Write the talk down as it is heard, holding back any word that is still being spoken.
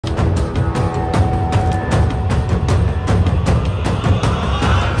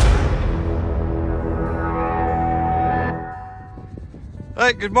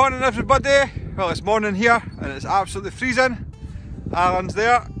Right, good morning everybody. Well, it's morning here and it's absolutely freezing. Alan's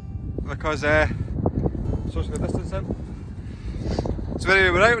there because social distancing. So anyway,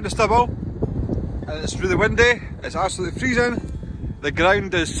 we're out in the stubble and it's really windy. It's absolutely freezing. The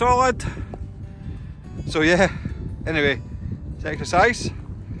ground is solid. So yeah, anyway, it's exercise.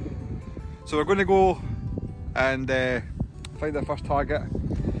 So we're going to go and find our first target.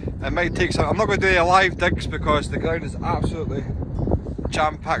 It might take some. I'm not going to do any live digs because the ground is absolutely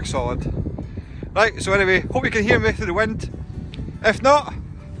jam-packed solid. Right, so anyway, hope you can hear me through the wind. If not,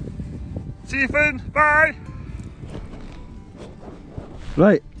 see you soon, bye!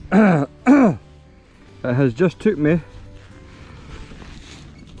 Right, it has just took me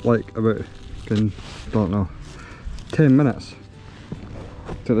like about, don't know, 10 minutes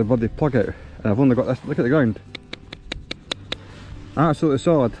to the bloody plug out, and I've only got this. Look at the ground, absolutely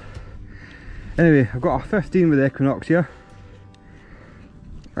solid. Anyway, I've got a 15 with the Equinox here,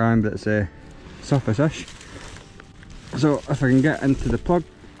 and it's surface-ish. So if I can get into the plug,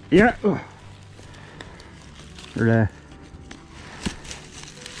 yeah, we're a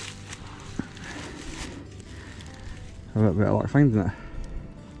bit better luck finding it.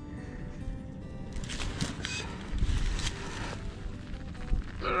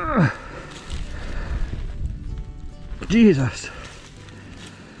 Jesus.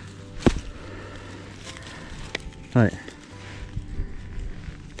 Right.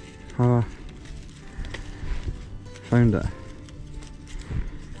 Found it.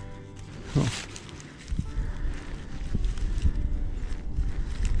 Oh.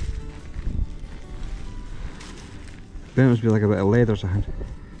 There must be like a bit of leather or something.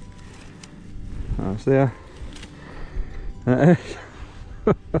 That's there. It is.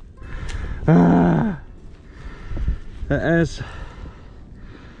 It is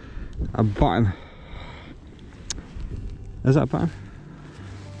a button. Is that a button?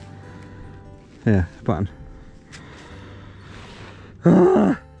 Yeah, a button.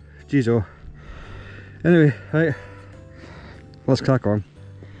 Jeez, oh. Anyway, right, let's crack on.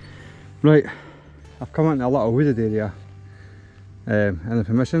 Right, I've come into a little wooded area in the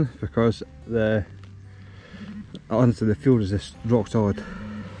permission because the onto the field is just rock solid.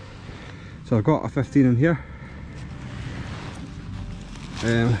 So I've got a 15 in here.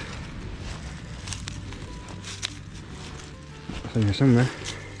 It's in here somewhere.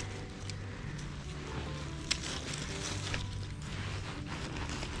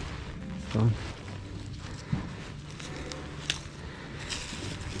 On.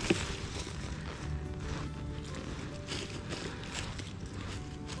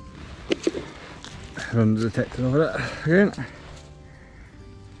 Run the detector over it again.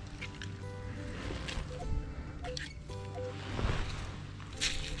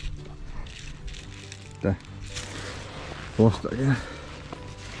 There. Lost it again.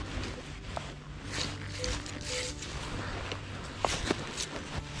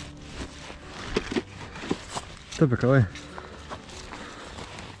 Typically.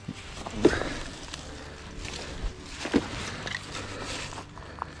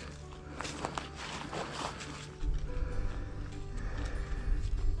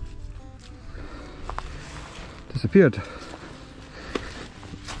 Disappeared.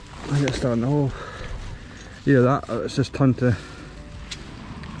 I get started in the hole. Either that or it's just turned to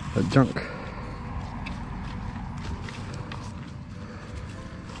junk.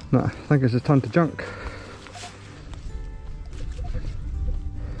 No, I think it's just turned to junk.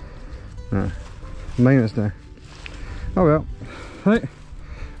 No, minus now. Oh well. Right,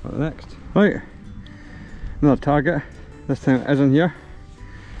 what next? Right, another target. This time it is in here,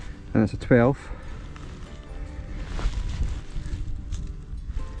 and it's a 12.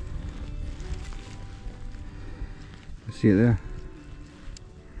 See it there.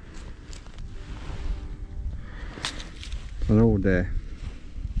 An old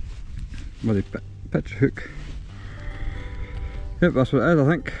bloody picture hook. Yep, that's what it is, I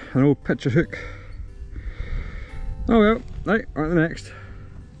think. An old picture hook. Oh well, right, on to the next.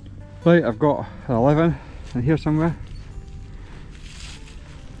 Right, I've got an 11 in here somewhere.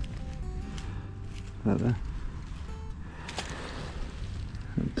 That there.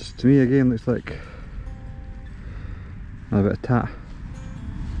 And just, to me again, looks like a bit of tat.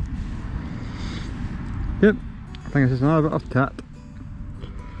 Yep, I think it's just another bit of tat.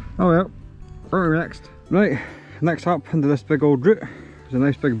 Oh well, where are we next? Right, next up into this big old root. There's a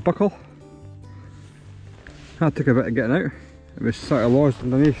nice big buckle. That took a bit of getting out. It was sort of lodged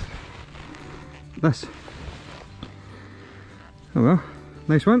underneath this. Oh well,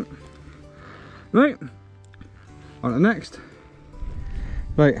 nice one. Right, on to the next.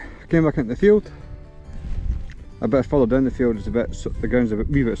 Right, came back into the field. a bit further down the field, the ground's a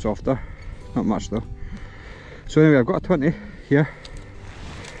wee bit softer, not much though. So anyway, I've got a 20 here,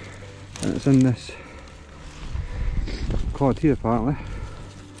 and it's in this clod here apparently.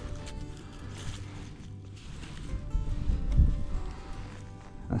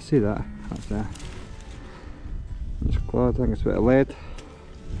 I see that, that's there. This clod, I think it's a bit of lead.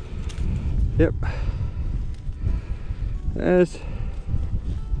 Yep, it is.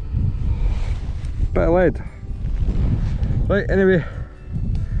 Bit of lead. Right, anyway,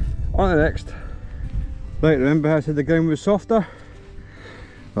 on to the next. Right, remember how I said the ground was softer?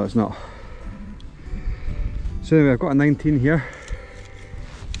 Well, it's not. So anyway, I've got a 19 here.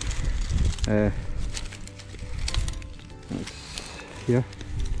 That's here.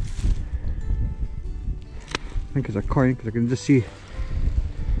 I think it's a coin because I can just see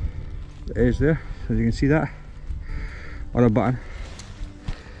the edge there, as you can see that. Or a button.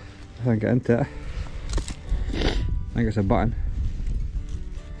 If I can get into it. I think it's a button.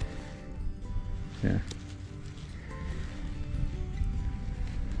 Yeah.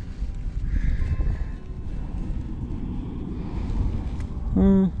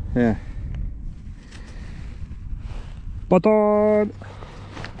 Yeah. Button!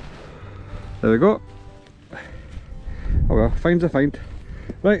 There we go. Oh well, find's a find.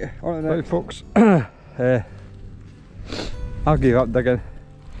 Right, on to the next. Right folks, I'll give up digging.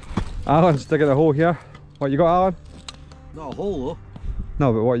 Alan's digging a hole here. What you got, Alan? Not a hole though.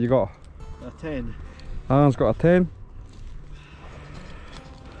 No, but what you got? A 10. Alan's got a 10.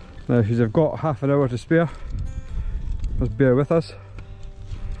 Now if you've got half an hour to spare, just bear with us.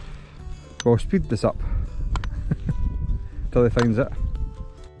 We'll speed this up till he finds it.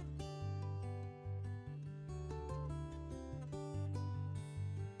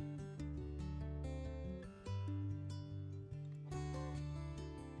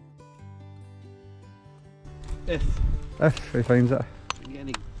 If he finds it. Can get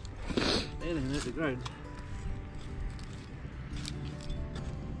anything out the ground.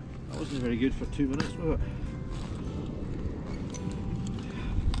 That wasn't very good for 2 minutes, was it?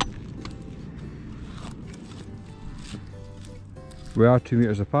 We are 2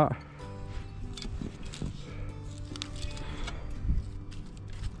 metres apart.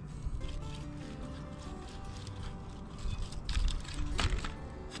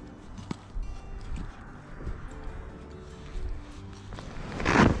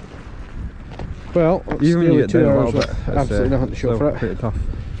 Well, it's even nearly you get 2 down a hours little with bit, absolutely nothing to show for it. Pretty tough.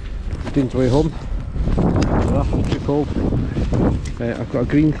 Dean's way home. Too cold. I've got a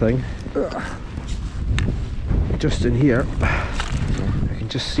green thing just in here. I can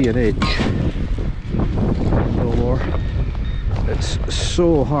just see an edge. No more. It's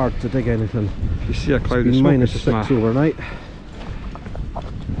so hard to dig anything. If you see a cloud It's of been smoke, -6 overnight.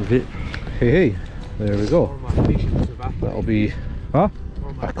 Vape. Hey, there we go. That'll be Huh?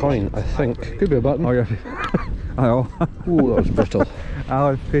 a coin, I think. Could be a button. Oh yeah. I know. Ooh, that was brittle.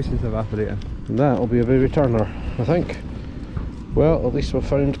 Alan's patience evaporating. And that'll be a baby returner, I think. Well, at least we've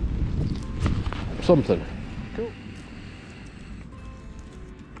found something. Cool.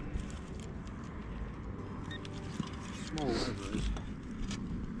 Small, whatever it is.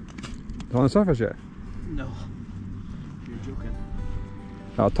 Is it on the surface yet? No. You're joking.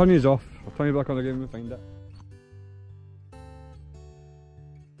 I'll turn these off. I'll turn you back on again when we find it.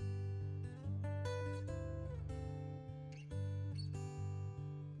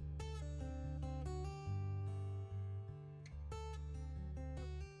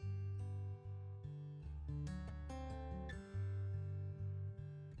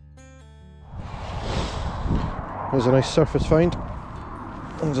 There's a nice surface find.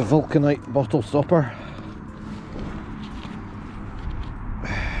 There's a vulcanite bottle stopper.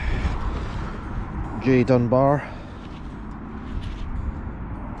 J Dunbar.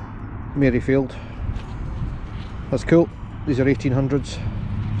 Maryfield. That's cool. These are 1800s.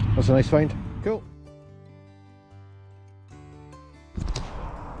 That's a nice find. Cool.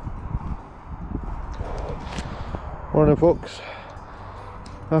 Morning folks.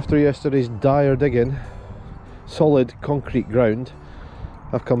 After yesterday's dire digging, solid concrete ground,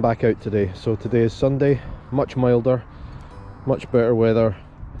 I've come back out today. So today is Sunday, much milder, much better weather,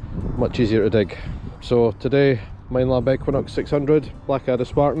 much easier to dig. So today, Minelab Equinox 600, Blackadder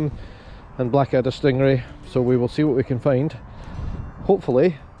Spartan and Blackadder Stingray. So we will see what we can find.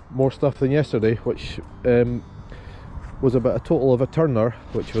 Hopefully more stuff than yesterday, which was about a total of a turner,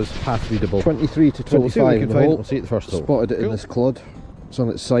 which was half readable. 23 to 25 so we'll find. We'll see it the first hole. Spotted it in this clod. It's on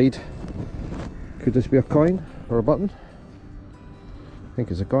its side. Could this be a coin or a button? I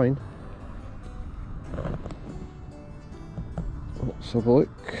think it's a coin. Let's have a look.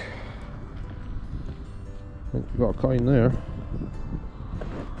 I think we've got a coin there.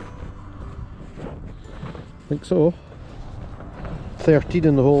 I think so. 13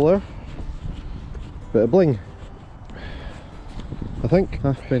 in the hole there. Bit of bling. I think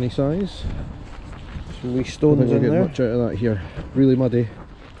halfpenny size. Some wee stones in there. Much out of that here. Really muddy.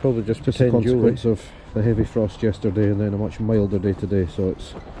 Probably just a consequence of the heavy frost yesterday and then a much milder day today, so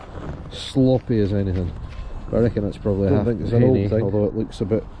it's sloppy as anything. But I reckon it's probably a halfpenny, although it looks a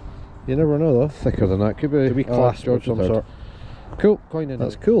bit, you never know though, thicker than that. Could be clasp of some sort. Cool, coin in.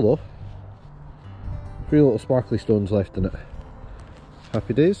 That's cool though. 3 little sparkly stones left in it.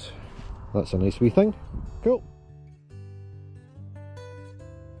 Happy days. That's a nice wee thing. Cool.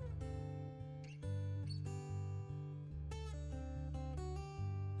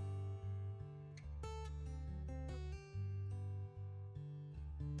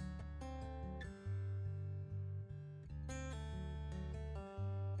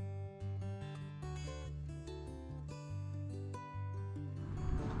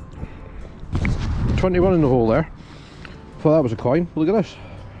 $21 in the hole there. Thought that was a coin. Look at this.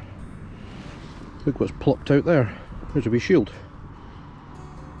 Look what's plopped out there. There's a wee shield.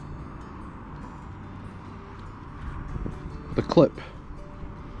 With a clip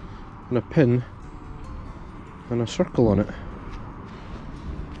and a pin and a circle on it.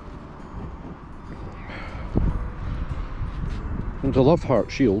 It's a love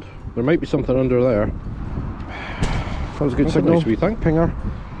heart shield. There might be something under there. That was a good signal. Nice wee thing. Pinger.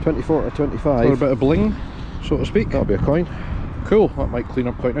 24 to 25. For a bit of bling, so to speak. That'll be a coin. Cool, that might clean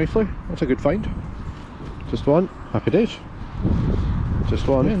up quite nicely. That's a good find. Just one. Happy days. Just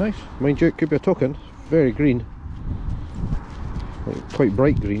one. Yeah, nice. Mind you, it could be a token. Very green. Quite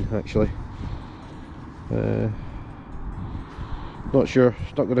bright green, actually. Not sure.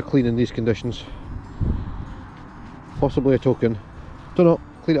 It's not going to clean in these conditions. Possibly a token. Don't know.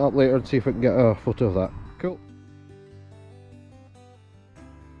 Clean it up later and see if we can get a photo of that. Cool.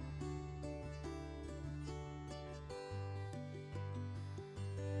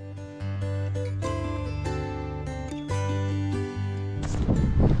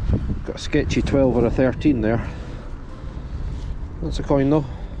 Got a sketchy 12 or a 13 there. That's a coin though.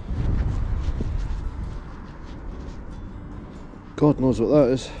 God knows what that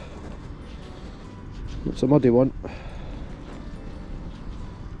is. It's a muddy one.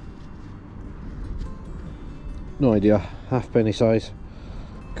 No idea. Halfpenny size.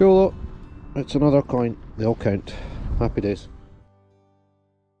 Cool though. It's another coin. They all count. Happy days.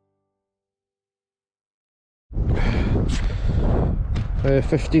 Uh,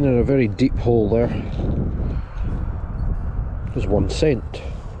 15 in a very deep hole there. There's 1 cent.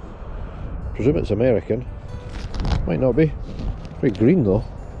 Presume it's American. Might not be. Very green though.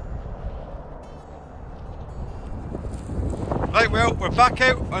 Right, well, we're back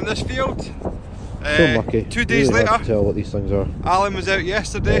out on this field. So lucky. 2 days really later. Hard to tell what these things are. Alan was out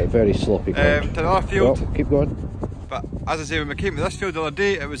yesterday. Very sloppy. To another field. Well, keep going. But as I say, when we came to this field the other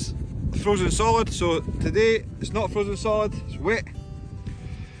day, it was frozen solid. So today it's not frozen solid. It's wet.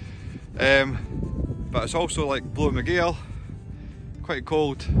 But it's also like blowing a gale, quite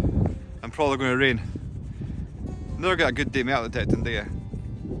cold, and probably going to rain. Never get a good day metal detecting, do you?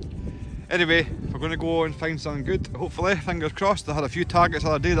 Anyway, we're going to go and find something good, hopefully, fingers crossed. I had a few targets the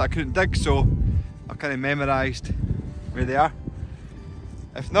other day that I couldn't dig, so I've kind of memorised where they are.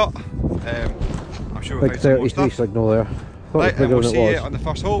 If not, I'm sure we'll Big find some more 33 stuff. signal there. Right, and we'll see you on the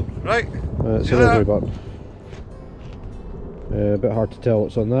first hole. Right, it's a delivery button. A bit hard to tell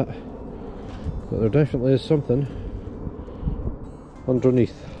what's on that. But there definitely is something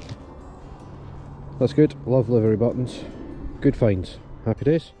underneath. That's good. Love livery buttons. Good finds. Happy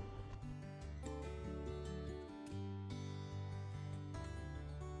days.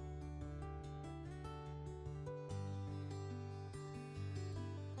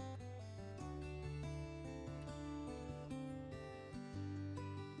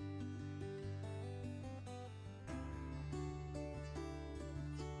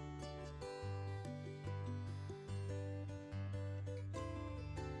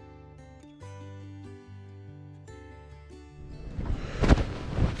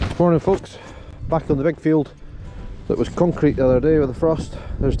 Morning folks, back on the big field that was concrete the other day with the frost.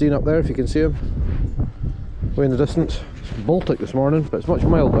 There's Dean up there if you can see him, way in the distance. It's Baltic this morning, but it's much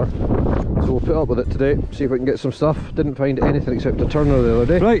milder, so we'll put up with it today, see if we can get some stuff. Didn't find anything except a turner the other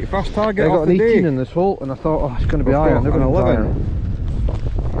day. Right, first target. I got an 18 in this hole and I thought, oh, it's going to be iron, they're going to iron.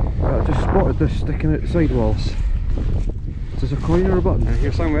 I just spotted this sticking out the sidewalls. Is this a coin or a button?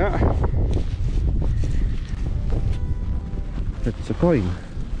 Here somewhere. It's a coin.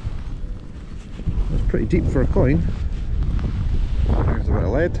 That's pretty deep for a coin. There's a bit of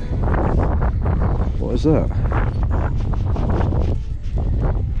lead. What is that?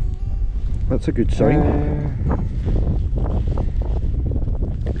 That's a good sign.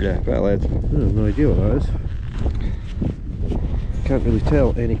 Yeah, bit of lead. I have no idea what that is. Can't really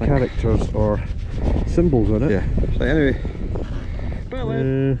tell any characters or symbols on it. Yeah. So anyway, bit of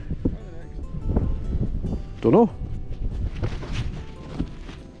lead. Don't know.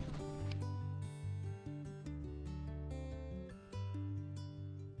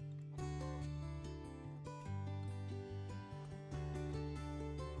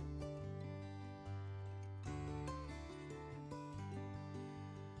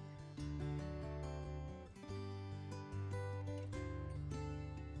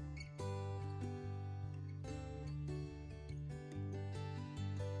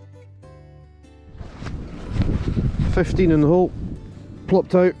 $15 in the hole,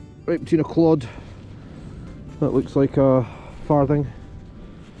 plopped out right between a clod. That looks like a farthing,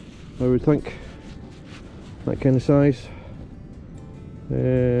 I would think. That kind of size.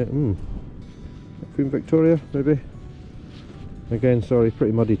 Queen Victoria, maybe. Again, sorry,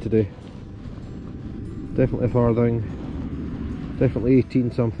 pretty muddy today. Definitely a farthing. Definitely 18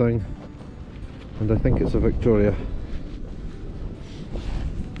 something. And I think it's a Victoria.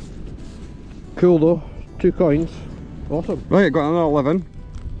 Cool though, 2 coins. Awesome. Right, got another 11.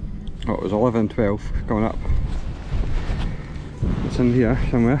 Oh, it was 11, 12 coming up. It's in here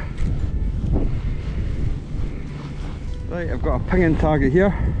somewhere. Right, I've got a pinging target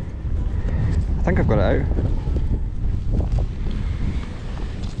here. I think I've got it out.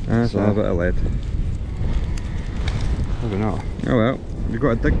 That's a bit of lead. I don't know. Oh well, you've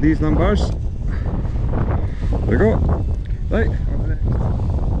got to dig these numbers. There we go. Right, on to the next.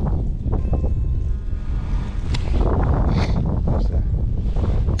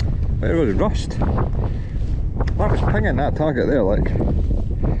 It really rust. That was pinging that target there, like.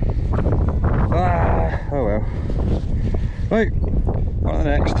 Ah, oh well. Right, on to the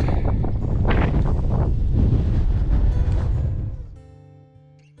next.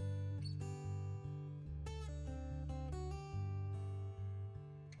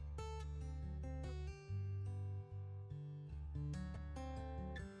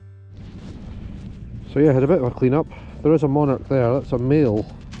 So yeah, had a bit of a clean up. There is a monarch there, that's a male.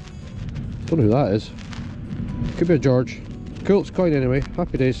 Don't know who that is. Could be a George. Cool, it's a coin anyway.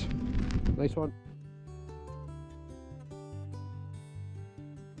 Happy days. Nice one.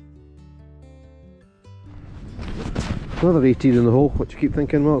 Another 18 in the hole, which you keep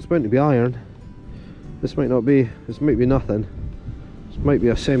thinking, well, it's meant to be iron. This might not be, this might be nothing. This might be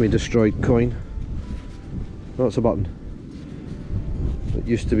a semi-destroyed coin. Oh, it's a button. It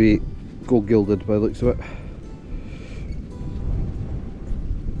used to be gold gilded by the looks of it.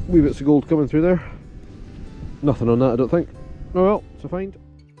 Wee bits of gold coming through there. Nothing on that, I don't think. Oh well, it's a find.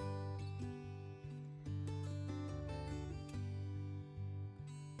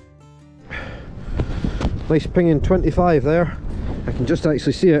 Nice pinging 25 there. I can just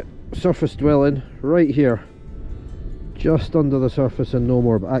actually see it. Surface dwelling right here. Just under the surface and no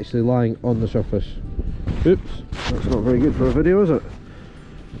more, but actually lying on the surface. Oops, that's not very good for a video, is it?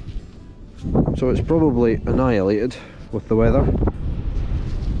 So it's probably annihilated with the weather.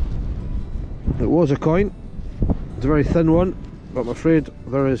 It was a coin. It's a very thin one, but I'm afraid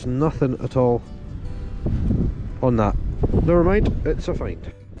there is nothing at all on that. Never mind, it's a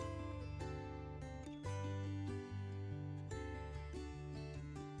find.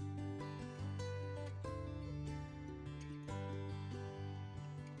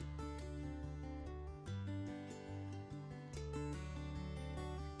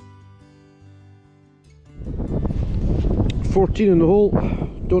 $14 in the hole.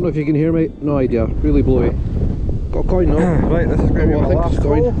 Don't know if you can hear me. No idea. Really blowy. Got a coin though. Right, this is going to be my last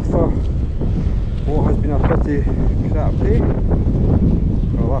hole for what has been a pretty crap day.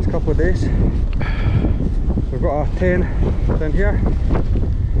 For the last couple of days. We've got a 10 down here.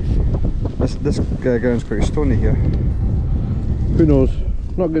 This ground's quite stony here. Who knows?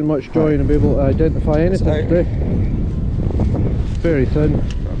 Not getting much joy in being able to identify anything today. Very thin.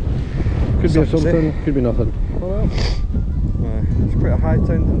 Could be something, could be nothing. Oh well. It's quite a high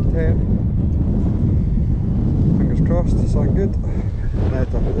sounding 10. Fingers crossed, it's all good. Now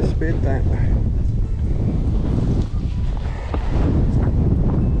to put the spade down.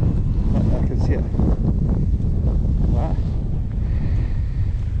 I can see it. That.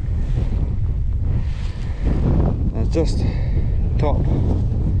 That's just top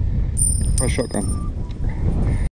for a shotgun.